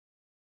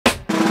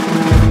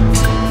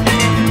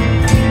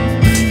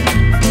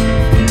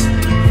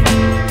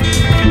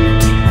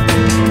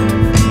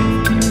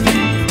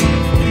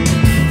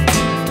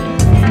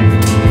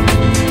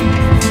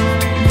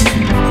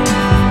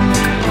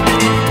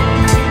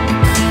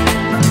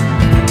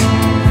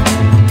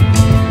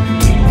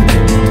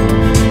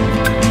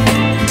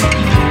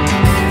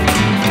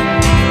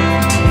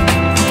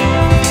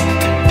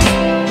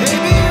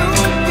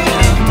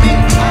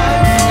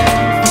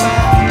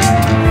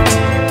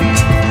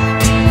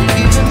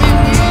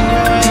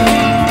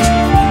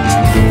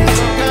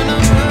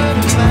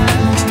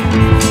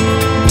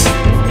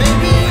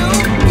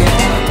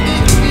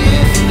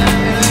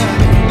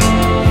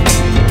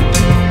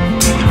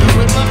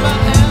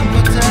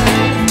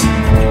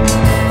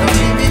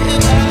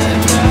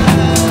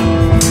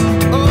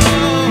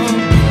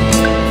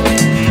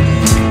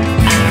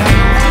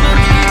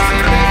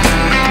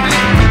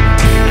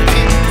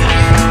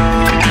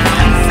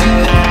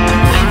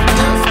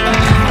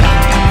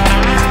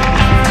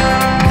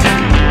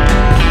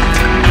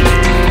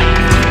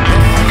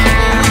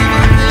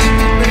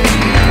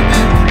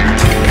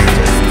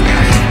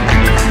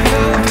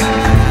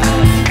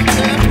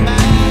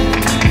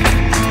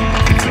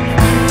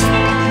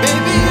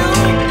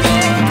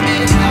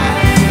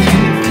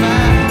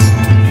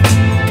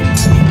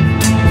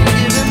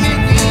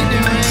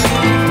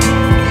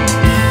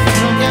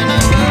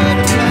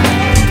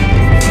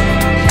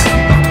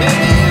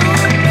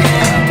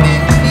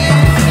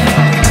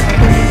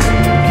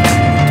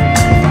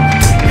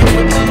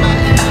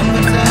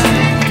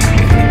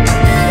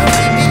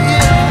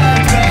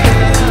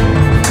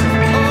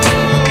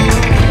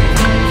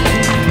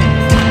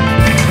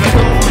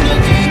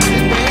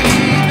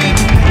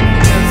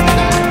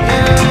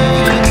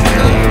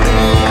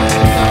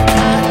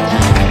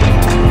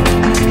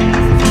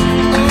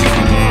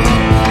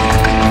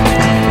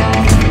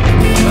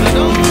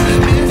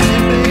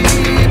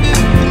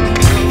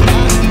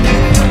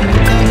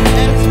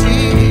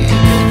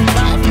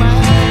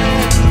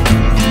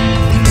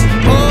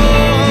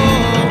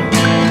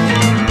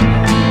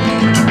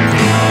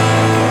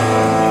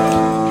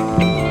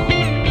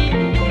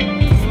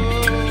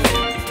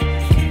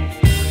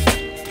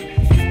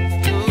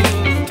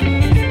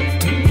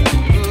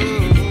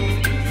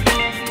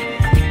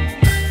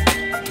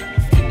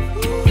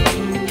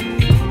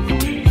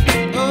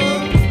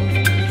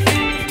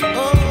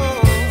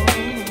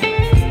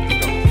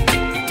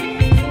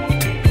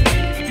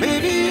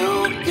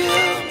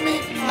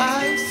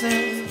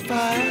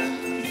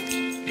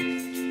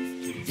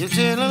You're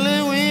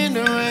chilling when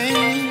the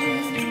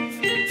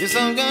rain. You're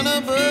some kind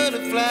of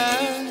butterfly.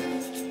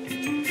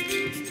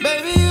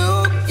 Baby, you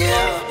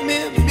give me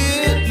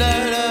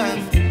midnight.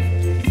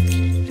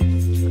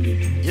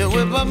 You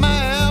whip up my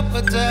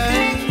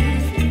appetite.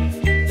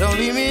 Don't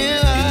leave me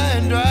high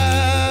and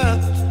dry.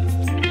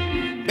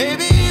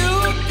 Baby, you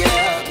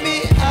give me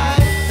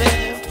ice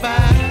and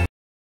fire.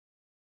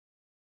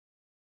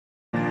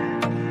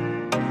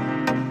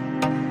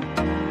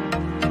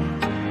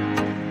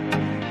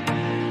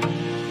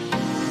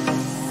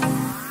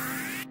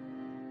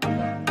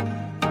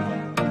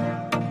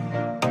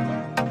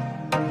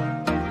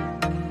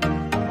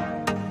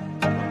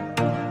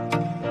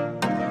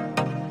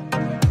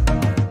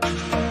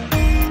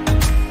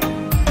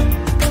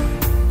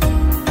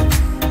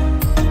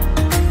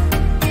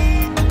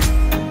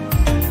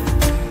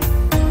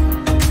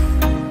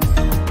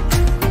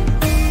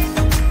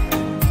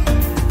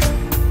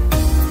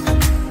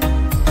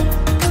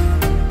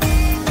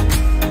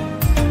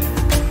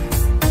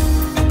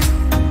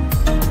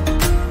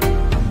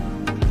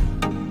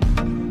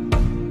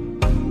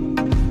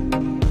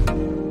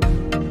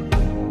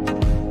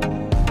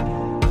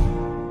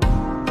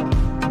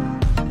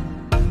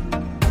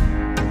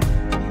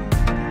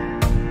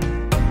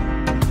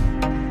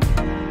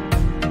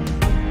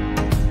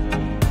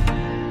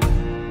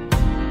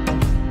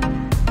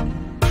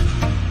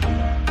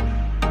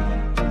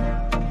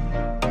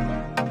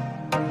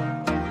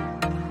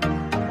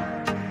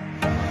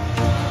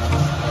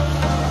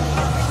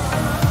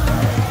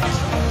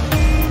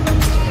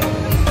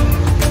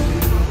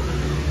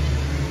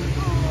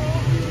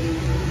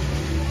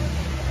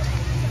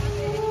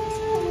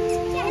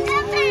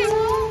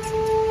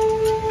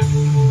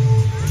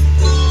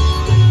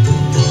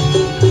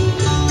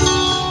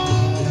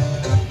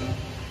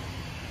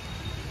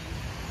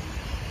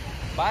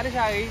 बारिश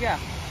आ गई क्या?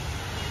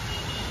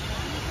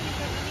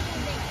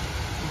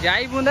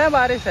 जाई बूंद है,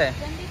 बारिश है,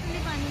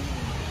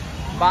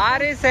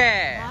 बारिश है,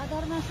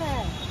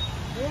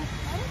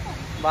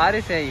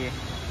 बारिश है ये।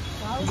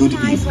 Good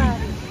evening.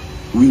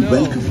 We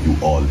welcome you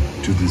all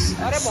to this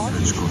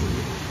village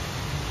colony.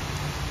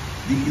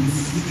 The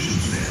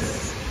inscriptions there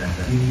that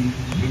King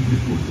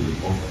Minglepur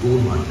of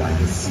Gwalior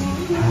dynasty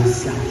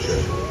has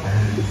captured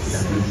and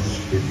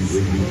established his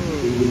reign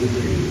over the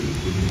plain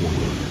in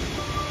Gwalior.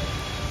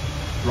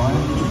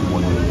 Prior to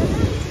Gwalior,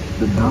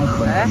 the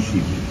Mrs.Pandey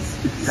chiefs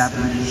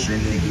established their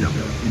kingdom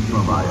in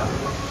Gwalior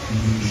in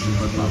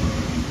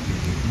VISHALPANDEY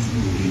in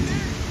 280.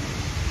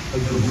 A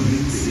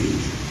great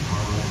sage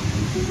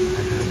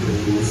and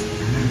composed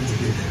and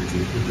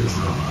architected the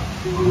drama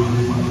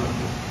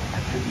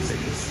at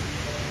Thanx.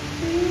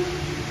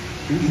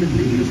 In the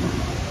later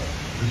time,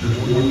 the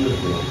Gwalior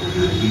court had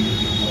been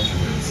the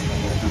influence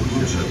of the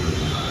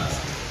VISHALPANDEYs,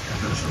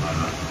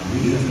 Kathorataal,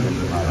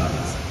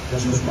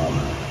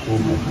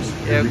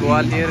 ये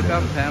ग्वालियर का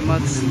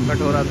famous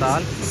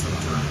कठोराताल।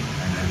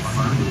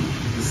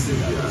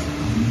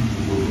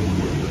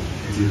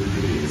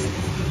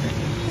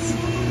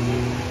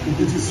 It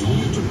is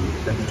assumed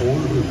that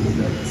all the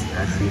rulers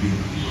had been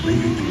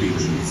great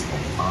patrons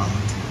of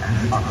art and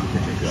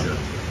architecture,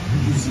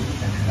 music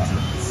and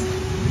dance,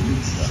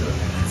 literature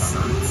and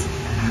science,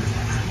 and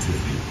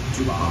actively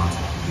to art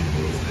in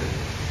those days.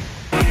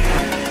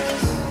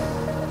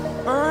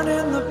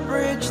 Burning the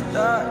bridge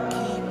that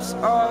keeps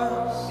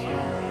us.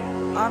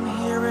 I'm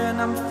here and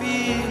I'm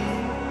feeling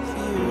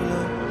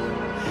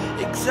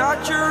fearless.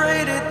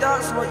 Exaggerated,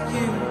 that's what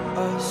you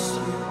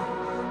assume.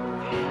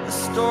 The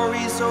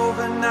story's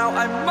over now,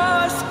 I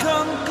must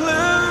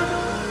conclude.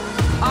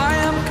 I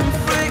am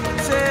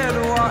conflicted,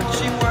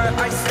 watching where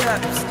I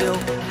step still,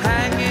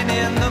 hanging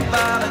in the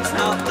balance.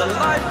 Not the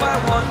life I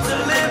want to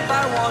live,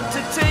 I want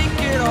to take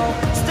it all.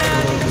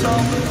 Standing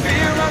tall,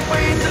 fear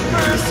outweighs the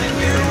person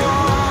you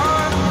are.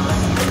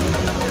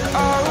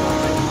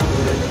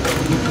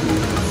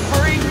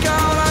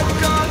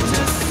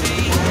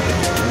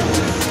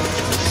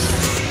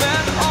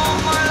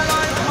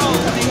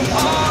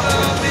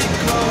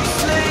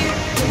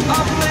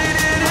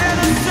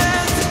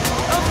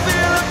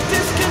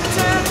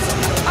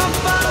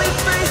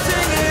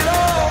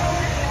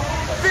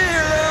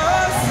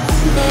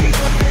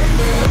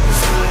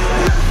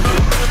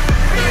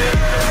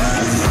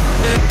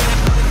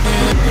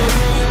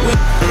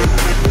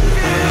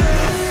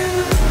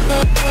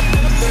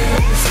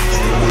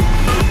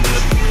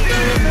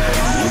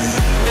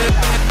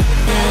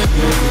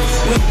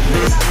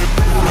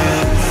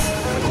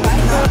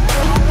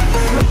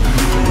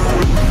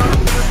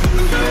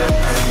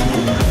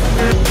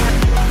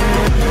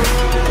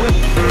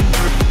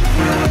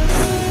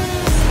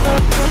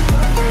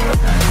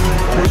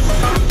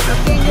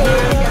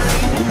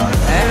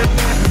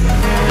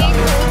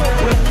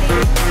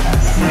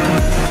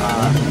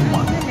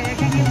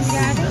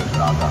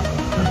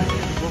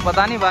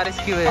 पता नहीं बारिश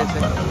की वजह से।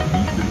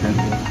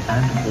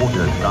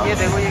 ये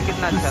देखो, ये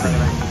कितना अच्छा लग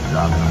रहा है।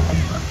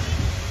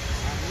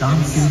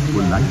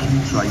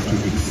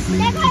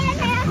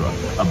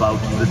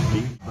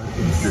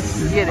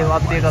 ये देखो,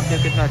 आप देखो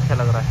कितना अच्छा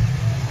लग रहा है।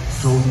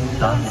 So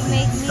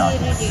dancing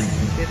started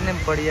singing. कितने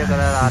बढ़िया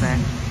कलर आ रहे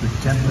हैं. The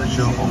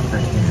temperature of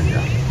that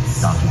area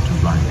started to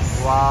rise.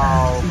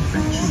 Wow. And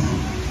eventually,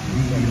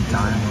 the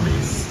entire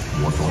place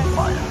was on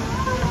fire.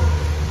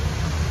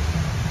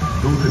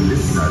 Though the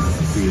listeners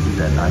saved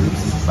their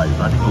lives by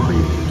running away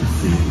to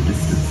safe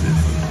distances,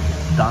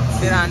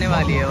 dancing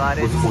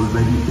was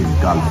already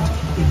engulfed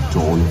in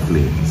tall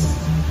flames.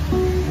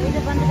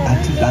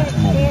 At that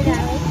moment,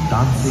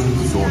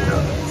 Dancing's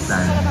daughter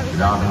sang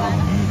Raga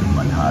Meet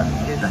Malhar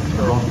that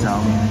brought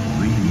down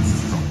breeze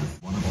from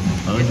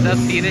one of the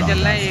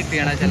earliest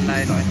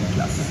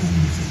classical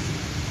music.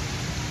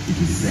 It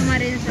is said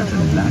that the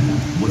land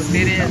was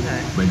lit up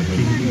when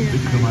King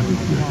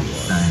Vikramaditya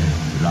sang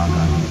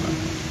Raga Neva.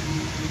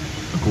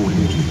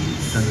 According to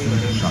Satya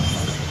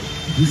Shastra,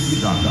 this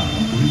raga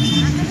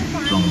originated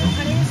from the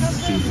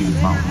east-facing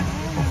mouth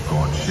of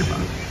God Shiva.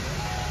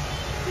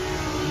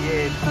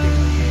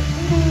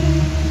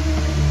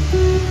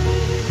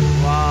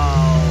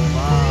 Wow,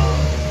 wow,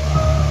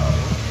 wow.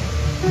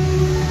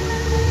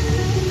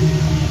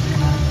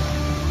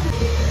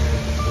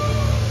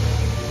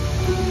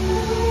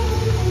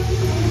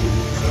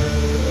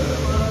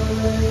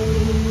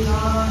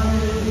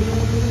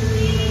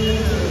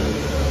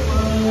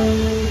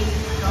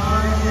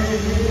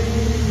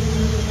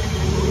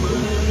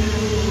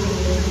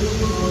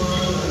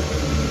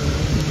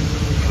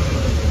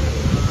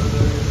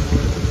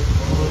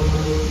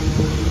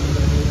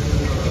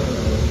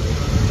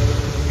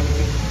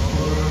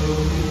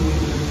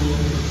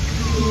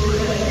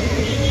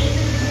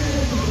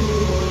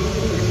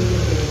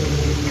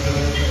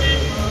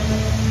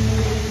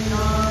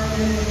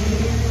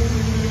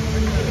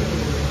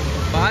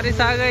 बारिश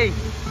आ गई.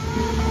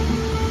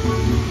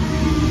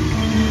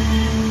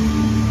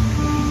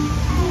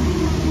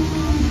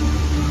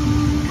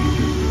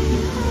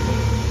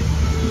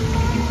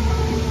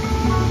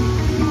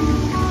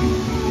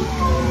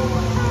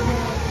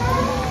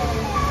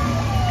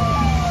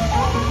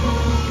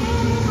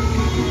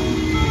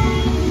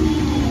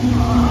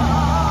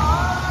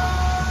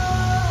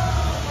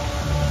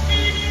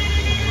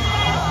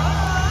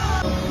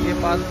 ये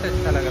पास से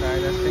अच्छा लग रहा है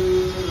जैसे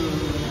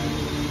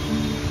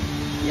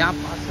यहाँ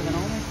पास से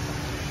बनाओ मैं.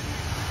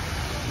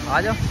 आ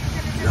जाओ.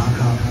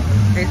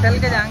 फिसल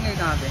के जाएंगे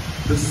कहाँ पे?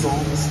 The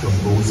songs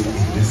composed in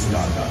this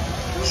raga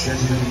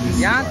generally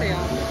यहाँ से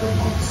the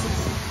monsoon.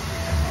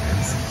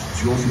 Hence,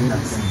 during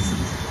that season,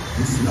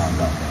 this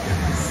raga can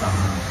be sung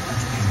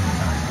at any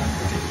time of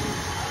the day.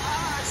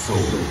 So,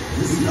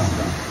 this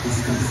raga is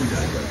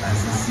considered as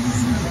a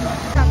seasonal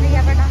raga.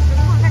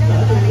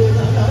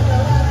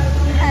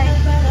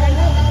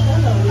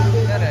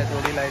 इधर है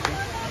थोड़ी lighting.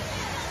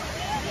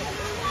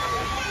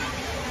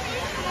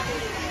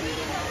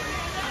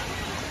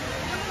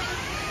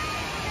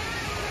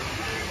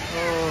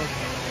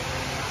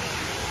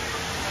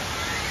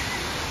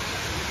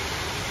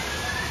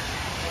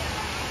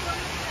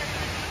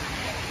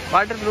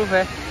 Water proof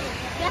है.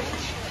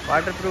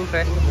 Water proof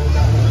है.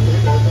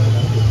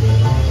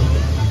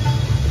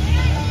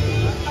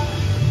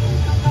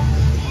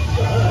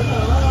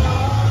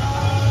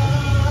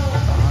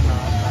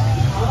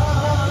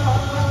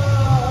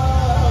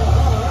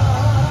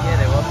 ये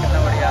देखो कितना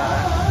बढ़िया आ रहा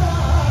है.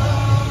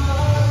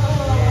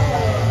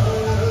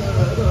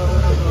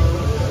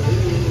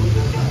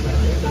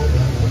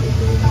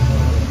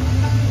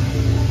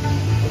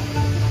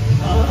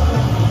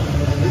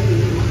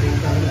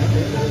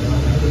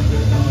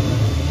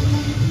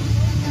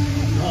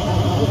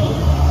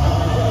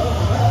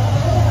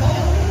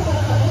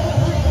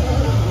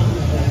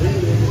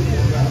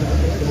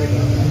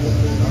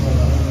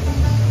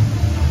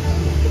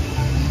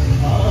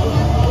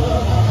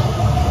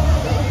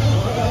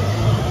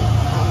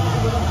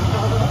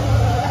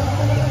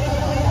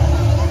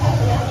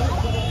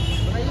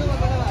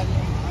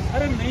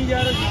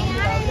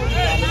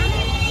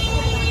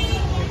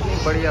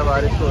 बढ़िया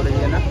बारिश हो रही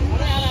है ना.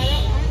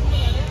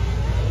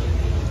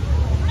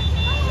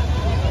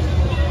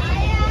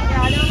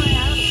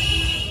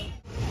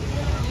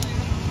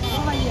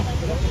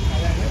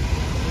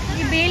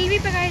 ये बेल भी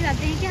पकाए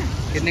जाते हैं क्या?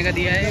 कितने का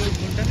दिया है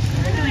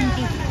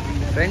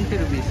 20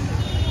 रुपीज़.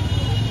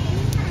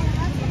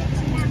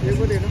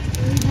 देखो देखो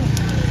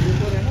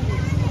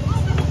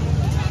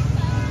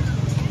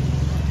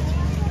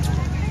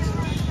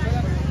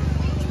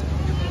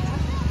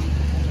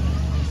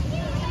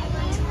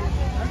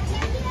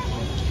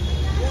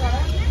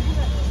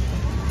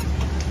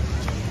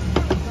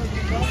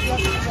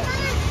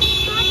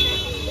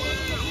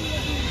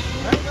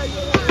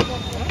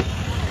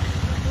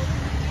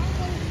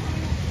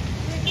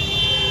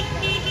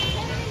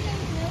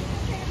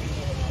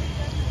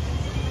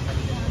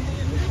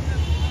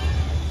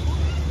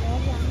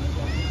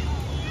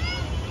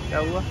क्या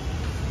हुआ.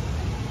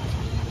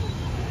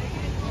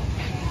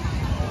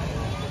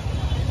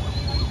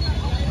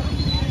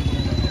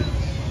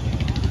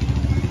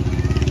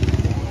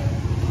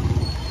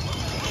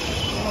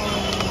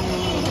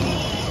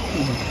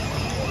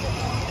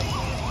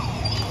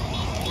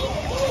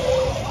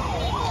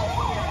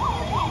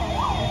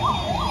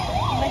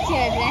 बच्चे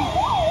हट रहे हैं.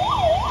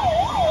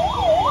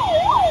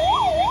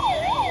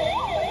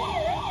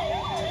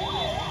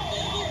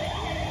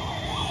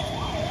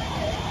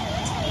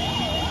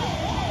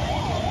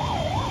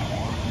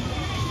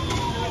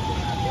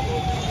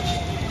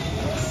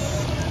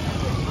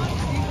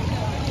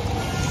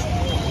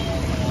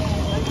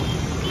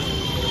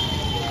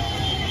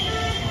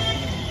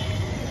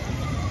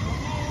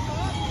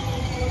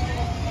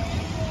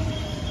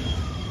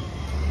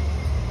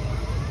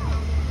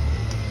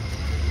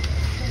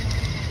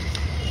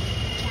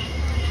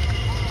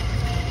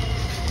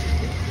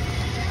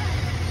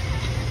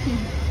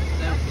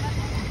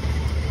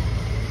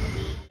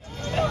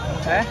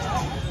 है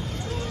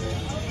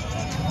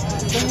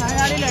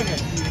गाड़ी लेके